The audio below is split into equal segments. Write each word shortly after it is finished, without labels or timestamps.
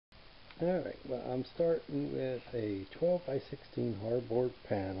Alright, well I'm starting with a 12 by 16 hardboard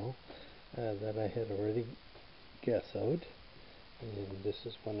panel that I had already gessoed. And this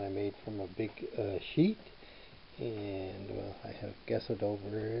is one I made from a big sheet. And well, I have gessoed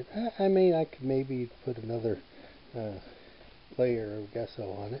over it. I could maybe put another layer of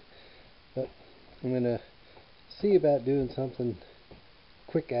gesso on it. But I'm going to see about doing something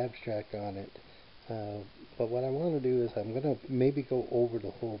quick abstract on it. But what I want to do is I'm going to maybe go over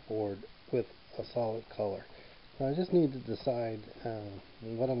the whole board with a solid color. So I just need to decide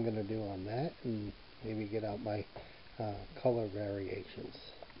what I'm going to do on that and maybe get out my color variations.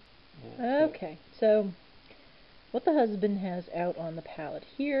 Okay, so what the husband has out on the palette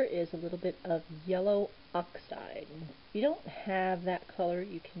here is a little bit of yellow oxide. If you don't have that color,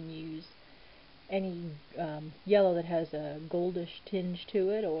 you can use any yellow that has a goldish tinge to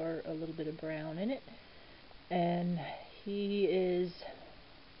it or a little bit of brown in it. And he is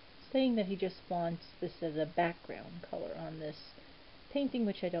saying that he just wants this as a background color on this painting,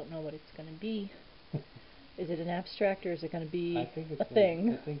 which I don't know what it's going to be. Is it an abstract or is it going to be a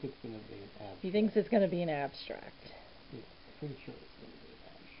thing? I think it's going to be an abstract. He thinks it's going to be an abstract. Yeah, pretty sure it's going to be an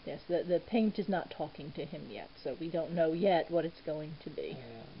abstract. Yes, the paint is not talking to him yet, so we don't know yet what it's going to be.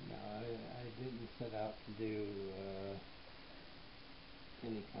 No, I didn't set out to do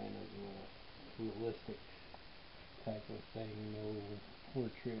any kind of realistic type of thing, no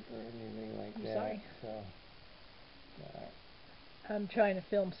portrait or anything like that. Sorry. So, I'm trying to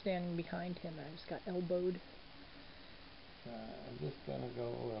film standing behind him. I just got elbowed. I'm just gonna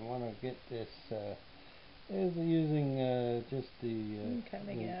go. I want to get this. Is using just the. Kind of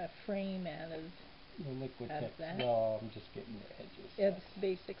making a frame out of the Liquitex. That. Well, I'm just getting the edges. Yeah, this is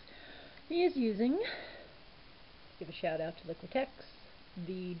basics. He is using. Give a shout out to Liquitex.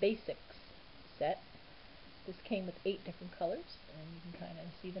 The basics set. This came with 8 different colors, and you can kind of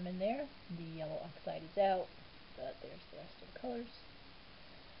see them in there. The yellow oxide is out, but there's the rest of the colors.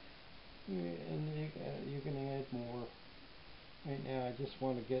 Yeah, and you can add more. Right now, I just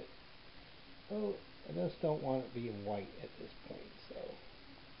want to get. Oh, I just don't want it being white at this point. So.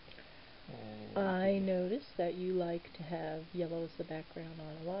 I noticed that you like to have yellow as the background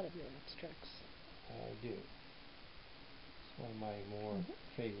on a lot of your abstracts. I do. It's one of my more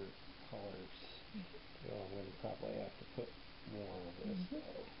favorite colors. So I'm going to probably have to put more of this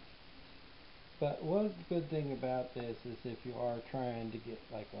though. But one good thing about this is if you are trying to get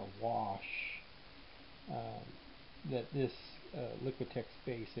like a wash, that this Liquitex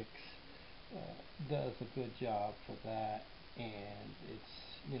Basics does a good job for that, and it's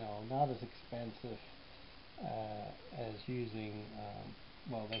not as expensive as using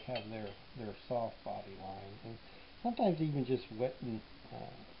well, they have their soft body line, and sometimes even just wetting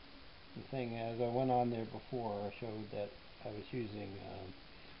the thing. As I went on there before, I showed that I was using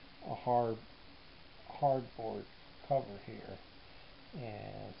a hardboard cover here,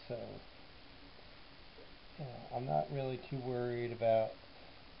 and so I'm not really too worried about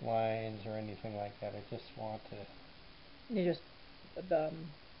lines or anything like that. I just want to. You're just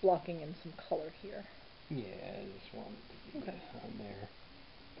blocking in some color here. Yeah, I just wanted to get on there.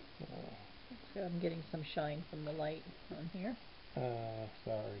 So I'm getting some shine from the light on here.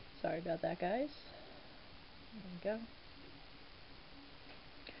 Sorry. Sorry about that, guys. There we go.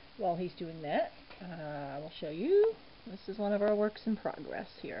 While he's doing that, I will show you. This is one of our works in progress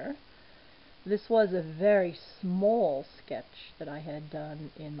here. This was a very small sketch that I had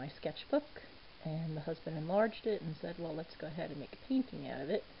done in my sketchbook, and the husband enlarged it and said, well, let's go ahead and make a painting out of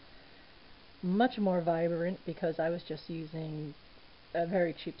it. Much more vibrant because I was just using a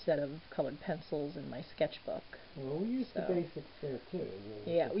very cheap set of colored pencils in my sketchbook. Well, we used the basics there too.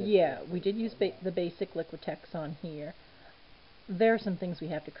 Yeah, we did use the basic Liquitex on here. There are some things we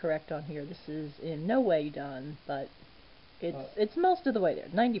have to correct on here. This is in no way done, but it's most of the way there,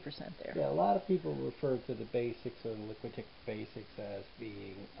 90% there. Yeah, a lot of people refer to the basics or the Liquitex Basics as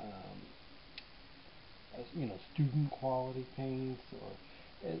being, student quality paints, or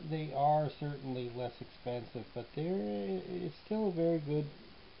they are certainly less expensive, but it's still a very good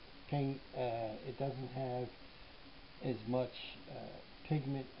paint. It doesn't have as much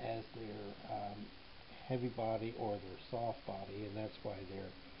pigment as their heavy body or their soft body, and that's why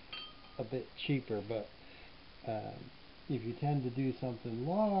they're a bit cheaper. But if you tend to do something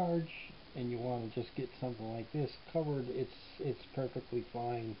large and you want to just get something like this covered, it's perfectly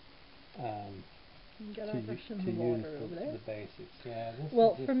fine to use the basics. Yeah.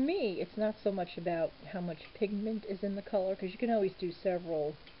 Well, for me, it's not so much about how much pigment is in the color, because you can always do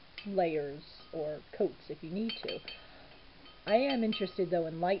several layers or coats if you need to. I am interested though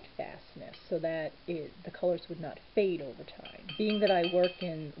in light fastness so that the colors would not fade over time. Being that I work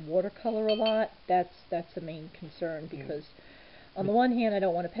in watercolor a lot, that's a main concern because on the one hand I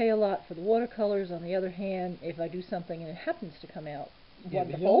don't want to pay a lot for the watercolors. On the other hand, if I do something and it happens to come out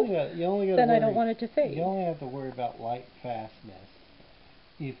wonderful, then I don't want it to fade. You only have to worry about light fastness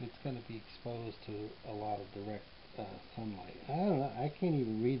if it's going to be exposed to a lot of direct sunlight. I don't know. I can't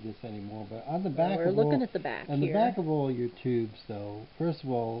even read this anymore. But on the back, we're looking at the back on here. the back of all your tubes, though, first of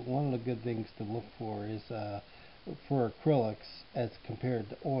all, one of the good things to look for is for acrylics as compared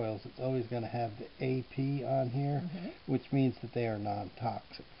to oils, it's always going to have the AP on here, which means that they are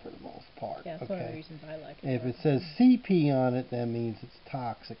non-toxic for the most part. Yeah, that's one of the reasons I like it. If it says CP on it, that means it's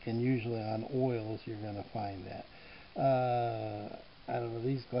toxic, and usually on oils you're going to find that. I don't know,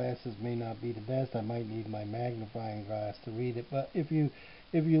 these glasses may not be the best. I might need my magnifying glass to read it, but if you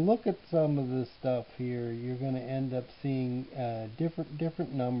look at some of this stuff here, you're going to end up seeing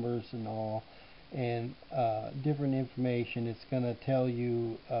different numbers and all, and different information. It's going to tell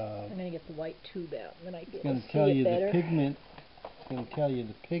you. I'm going to get the white tube out, and then I can see it better. It's going to tell you the pigment. It's going to tell you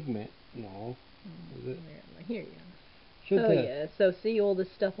the pigment. No, here you go. Yeah, so see all this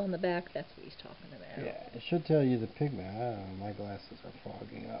stuff on the back, that's what he's talking about. Yeah, it should tell you the pigment. I don't know, my glasses are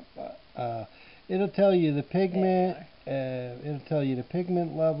fogging up, but it'll tell you the pigment, it'll tell you the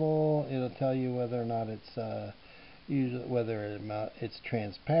pigment level, it'll tell you whether or not it's usually whether it's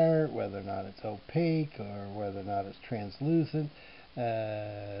transparent, whether or not it's opaque, or whether or not it's translucent.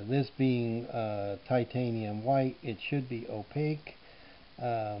 This being titanium white, it should be opaque.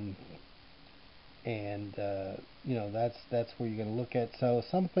 And you know, that's where you're going to look at. So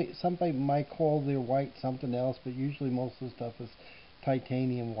some people might call their white something else, but usually most of the stuff is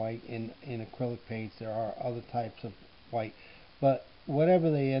titanium white in acrylic paints. There are other types of white, but whatever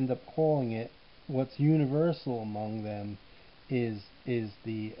they end up calling it, what's universal among them is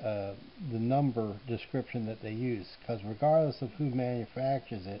the number description that they use, because regardless of who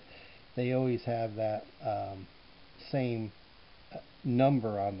manufactures it, they always have that same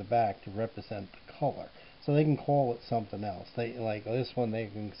number on the back to represent the color. So they can call it something else. They like this one, they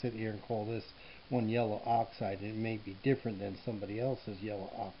can sit here and call this one yellow oxide. It may be different than somebody else's yellow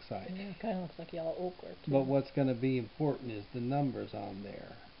oxide. Yeah, it kind of looks like yellow ochre too. But what's going to be important is the numbers on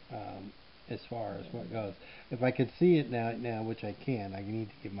there, as far as what goes. If I could see it now, which I can, I need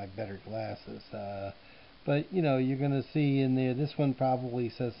to get my better glasses. But you know, you're going to see in there. This one probably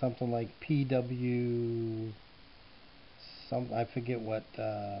says something like PW. I forget what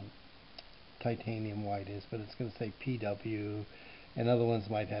titanium white is, but it's going to say PW, and other ones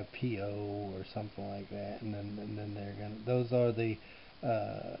might have PO or something like that, and then they're going to. Those are the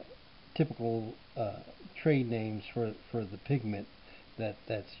typical trade names for the pigment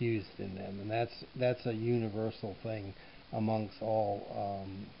that's used in them, and that's a universal thing amongst all.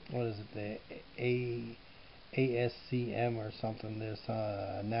 What is it? The ASCM or something. There's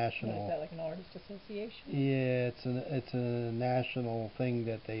a national. Is that like an artist association? Yeah, it's a national thing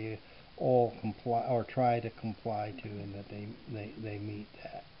that they all comply or try to comply to, and that they meet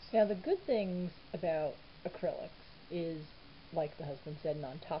that. Now the good things about acrylics is, like the husband said,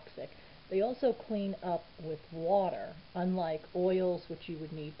 non-toxic. They also clean up with water, unlike oils, which you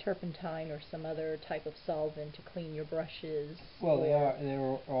would need turpentine or some other type of solvent to clean your brushes. Well,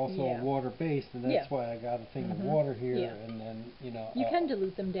 they're also water-based, and that's why I got a thing of water here, and then, you know... You can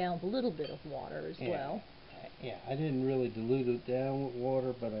dilute them down with a little bit of water as well. Yeah, I didn't really dilute it down with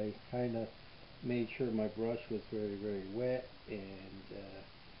water, but I kind of made sure my brush was very, very wet, and,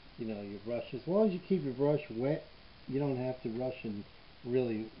 you know, your brush, as long as you keep your brush wet, you don't have to rush and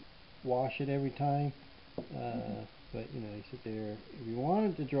really wash it every time, but you know, you sit there. If you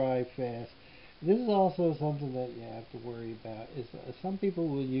want it to dry fast, this is also something that you have to worry about. Is some people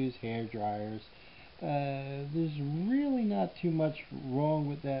will use hair dryers. There's really not too much wrong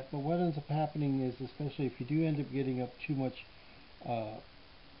with that, but what ends up happening is, especially if you do end up getting up too much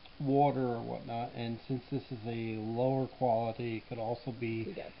water or whatnot, and since this is a lower quality, it could also be.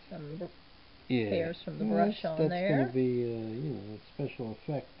 You got some hairs from the brush on there. That's going to be, you know, a special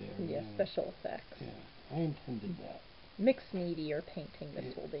effect there. Yeah, special effects. Yeah, I intended that. Mixed media painting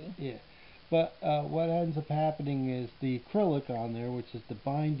this will be. Yeah, but what ends up happening is the acrylic on there, which is the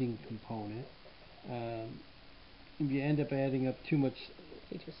binding component, if you end up adding up too much...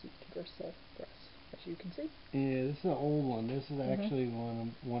 You just bristle brush, as you can see. Yeah, this is an old one. This is actually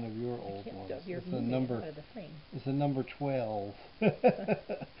one of your old ones. It's a number. It's a number 12.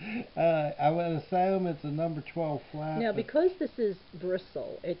 I would assume it's a number 12 flat. Now, because this is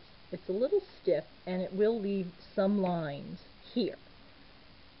bristle, it's a little stiff, and it will leave some lines here.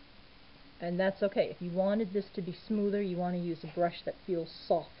 And that's okay. If you wanted this to be smoother, you want to use a brush that feels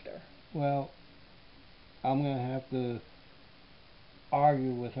softer. Well, I'm going to have to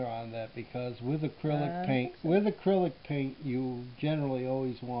argue with her on that, because with acrylic paint, you generally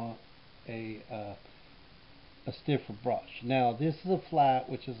always want a stiffer brush. Now this is a flat,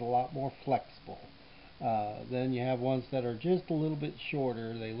 which is a lot more flexible. Then you have ones that are just a little bit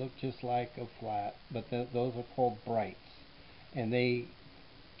shorter. They look just like a flat, but those are called brights, and they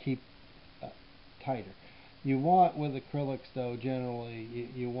keep tighter. You want, with acrylics though, generally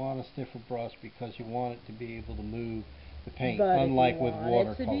you want a stiffer brush, because you want it to be able to move the paint, but unlike if you with want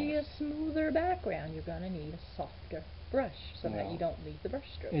watercolors. it to be a smoother background, you're going to need a softer brush so that you don't leave the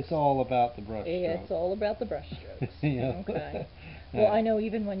brush strokes. It's all about the brush strokes. It's all about the brush strokes. Yeah. Okay. Well, I know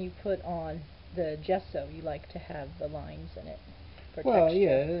even when you put on the gesso, you like to have the lines in it for well, texture.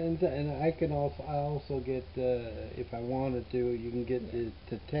 yeah, and I also get, if I wanted to, you can get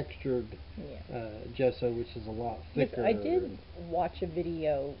the textured gesso, which is a lot thicker. I did watch a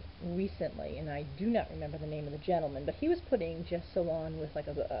video recently, and I do not remember the name of the gentleman, but he was putting gesso on with like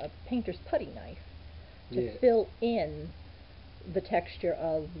a painter's putty knife to fill in the texture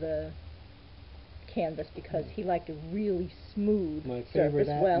of the canvas, because he liked a really smooth surface.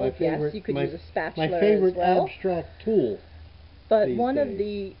 Yes, you could use a spatula my favorite as well. abstract tool. But one of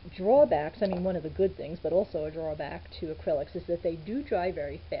the drawbacks, I mean one of the good things, but also a drawback to acrylics, is that they do dry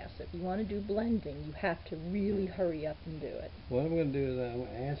very fast. If you want to do blending, you have to really hurry up and do it. What I'm going to do is I'm going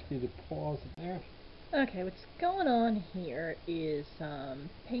to ask you to pause it there. Okay, what's going on here is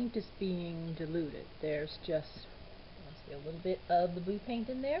paint is being diluted. There's just, let's see, a little bit of the blue paint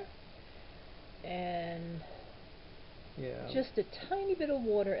in there, and just a tiny bit of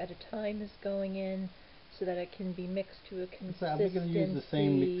water at a time is going in, so that it can be mixed to a consistency. I'm going to use the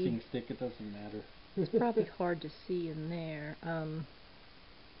same mixing stick, it doesn't matter. It's probably hard to see in there.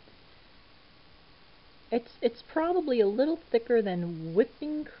 It's probably a little thicker than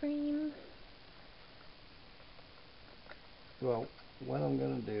whipping cream. Well, what I'm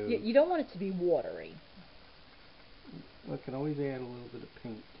going to do... You don't want it to be watery. Well, I can always add a little bit of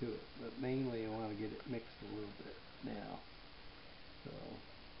paint to it, but mainly I want to get it mixed a little bit now. So...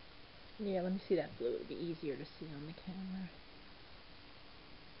 Yeah, let me see that blue. It'll be easier to see on the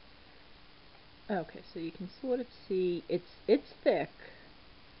camera. Okay, so you can sort of see it's thick.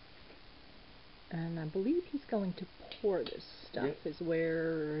 And I believe he's going to pour this stuff, is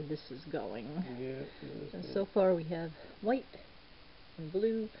where this is going. And so far we have white and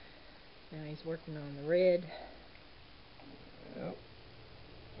blue. Now he's working on the red. Yep.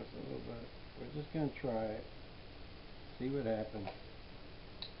 Just a little bit. We're just going to try it. See what happens.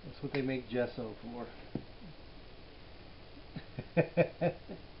 That's what they make gesso for.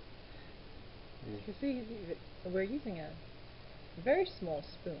 You see, we're using a very small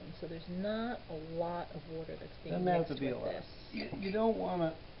spoon, so there's not a lot of water that's being mixed with this. You don't want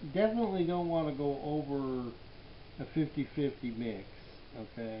to, definitely don't want to go over a 50-50 mix,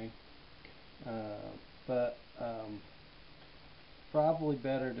 okay? But probably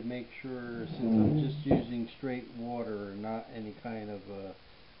better to make sure, since I'm just using straight water, not any kind of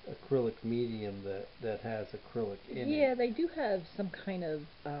acrylic medium that has acrylic in it. Yeah, they do have some kind of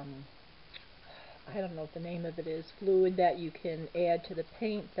I don't know what the name of it is, fluid that you can add to the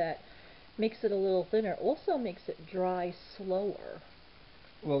paint that makes it a little thinner. Also makes it dry slower.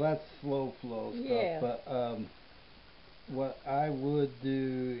 Well, that's slow flow stuff, but what I would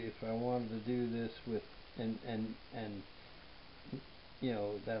do if I wanted to do this with and you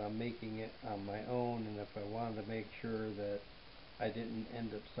know, that I'm making it on my own, and if I wanted to make sure that I didn't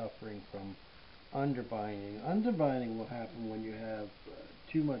end up suffering from underbinding. Underbinding will happen when you have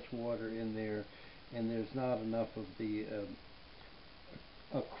too much water in there and there's not enough of the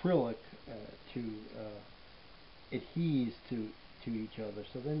acrylic to adhere to each other.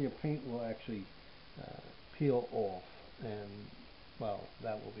 So then your paint will actually peel off, and well,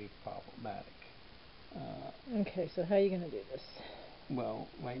 that will be problematic. Okay, so how are you going to do this? Well,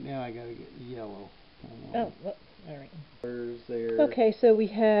 right now I got to get yellow. Oh, well, all right. Where's there? Okay, so we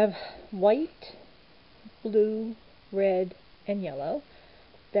have white, blue, red, and yellow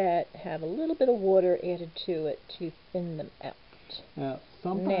that have a little bit of water added to it to thin them out. Now,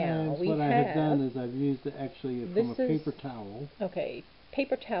 sometimes what I have done is I've used it actually from a paper towel. Okay,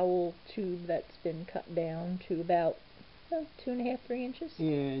 paper towel tube that's been cut down to about 2.5, 3 inches.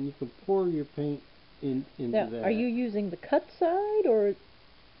 Yeah, and you can pour your paint into that. Are you using the cut side or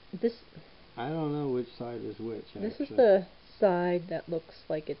this? I don't know which side is which. Actually. This is the side that looks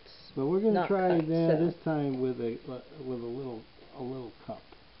like it's. But we're going to try cut, this time with a little cup.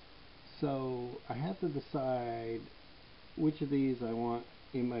 So I have to decide which of these I want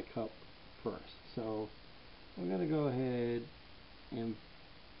in my cup first. So we're going to go ahead and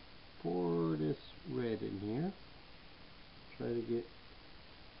pour this red in here. Try to get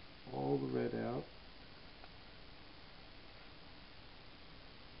all the red out.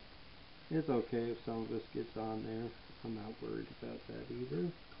 It's okay if some of this gets on there. I'm not worried about that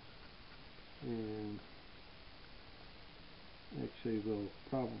either. And actually we'll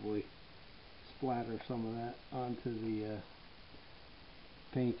probably splatter some of that onto the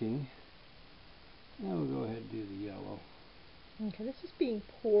painting. Now we'll go ahead and do the yellow. Okay, this is being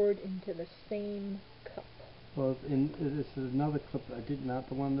poured into the same cup. Well, this is another cup I did, not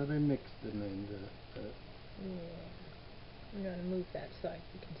the one that I mixed in. Yeah. I'm going to move that so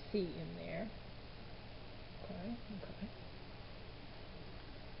you can see in there. Okay, okay.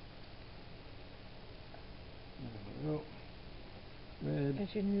 There we go. Red.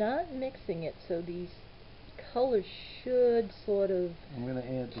 Because you're not mixing it, so these colors should sort of I'm going to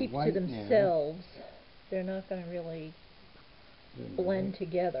add keep the white to themselves. Now. They're not going to really blend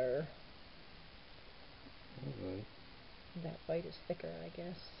together. Okay. That white is thicker, I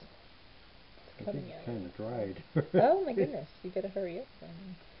guess. It's I think it's kind of dried. Oh my goodness, you better hurry up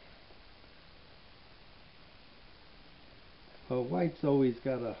then. Well, white's always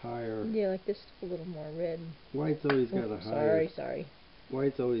got a higher. Yeah, like this, a little more red. White's always got a higher. Sorry.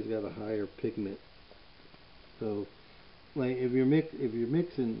 White's always got a higher pigment. So, like if you're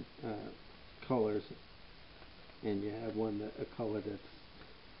mixing colors, and you have a color that's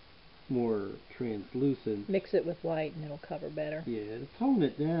more translucent. Mix it with white and it'll cover better. Yeah, it'll tone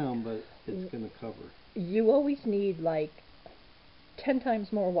it down, but it's going to cover. You always need like 10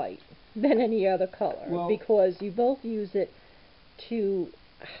 times more white than any other color, because you both use it to,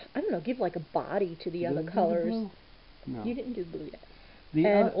 I don't know, give like a body to the other colors. No. You didn't do blue yet.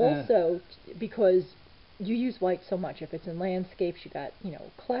 And also because you use white so much. If it's in landscapes, you got,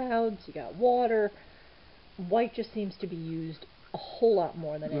 clouds, you got water. White just seems to be used a whole lot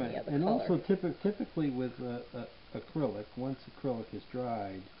more than any other color. And also typically with acrylic, once acrylic is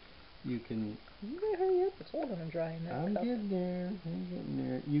dried, you can... You better hurry up, it's all going to dry in that cup. I'm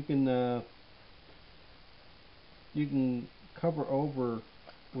getting there. You can cover over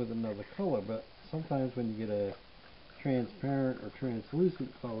with another color, but sometimes when you get a transparent or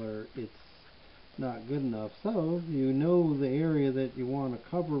translucent color, it's not good enough. So you know the area that you want to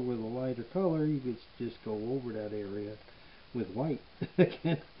cover with a lighter color, you could just go over that area with white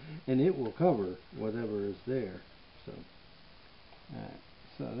and it will cover whatever is there. So alright,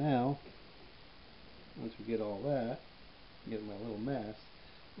 so now once we get all that, get my little mess,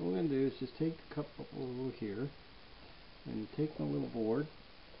 what we're going to do is just take the cup up over here and take my little board.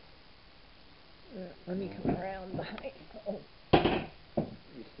 Let me come around behind. Oh.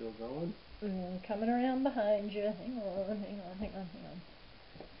 You still going? Coming around behind you. Hang on.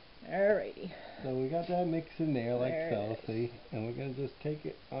 Alrighty. So we got that mix in there like so, see? And we're going to just take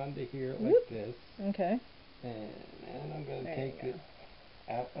it onto here like this. Okay. And then I'm going to take it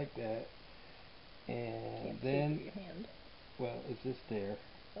out like that. And Can't then, see your hand. well, it's just there.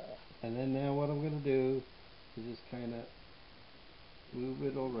 And then now what I'm going to do is just kind of move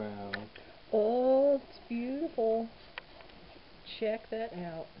it around. Oh, it's beautiful. Check that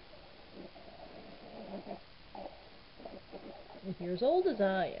out. If you're as old as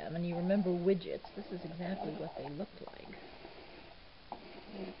I am and you remember widgets, this is exactly what they looked like.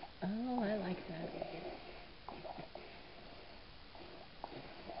 Oh, I like that.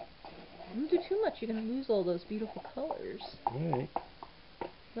 Don't do too much, you're going to lose all those beautiful colors. Right.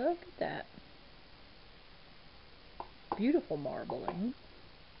 Look at that. Beautiful marbling.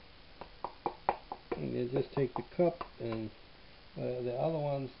 And you just take the cup and the other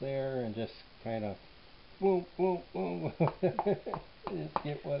ones there and just kind of boom, boom, boom. Just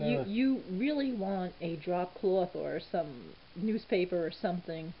get whatever. You really want a drop cloth or some newspaper or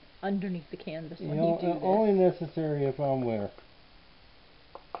something underneath the canvas when you do this. Only necessary if I'm where.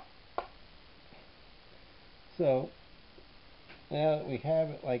 So, now that we have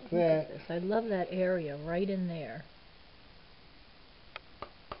it like that. I love that area right in there.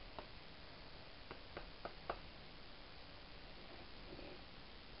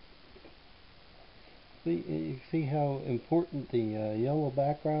 You see how important the yellow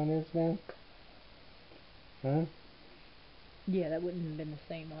background is now? Huh? Yeah, that wouldn't have been the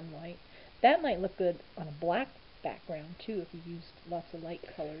same on white. That might look good on a black background too if you used lots of light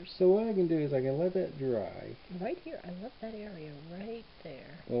colors. So what I can do is I can let that dry. Right here, I love that area right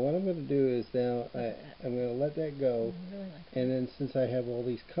there. Well, what I'm going to do is now I'm going to let that go. I really like that. And then since I have all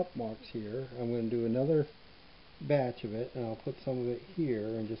these cup marks here, I'm going to do another batch of it, and I'll put some of it here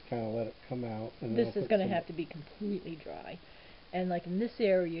and just kind of let it come out. And this is going to have to be completely dry. And like in this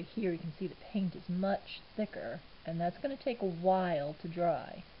area here, you can see the paint is much thicker, and that's going to take a while to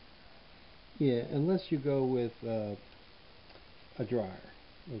dry. Yeah, unless you go with a dryer,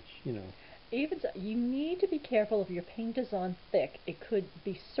 which, you know. Even so, you need to be careful if your paint is on thick. It could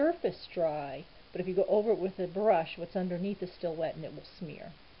be surface dry, but if you go over it with a brush, what's underneath is still wet and it will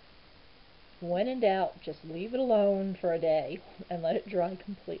smear. When in doubt, just leave it alone for a day and let it dry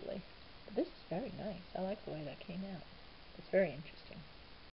completely. But this is very nice. I like the way that came out. It's very interesting.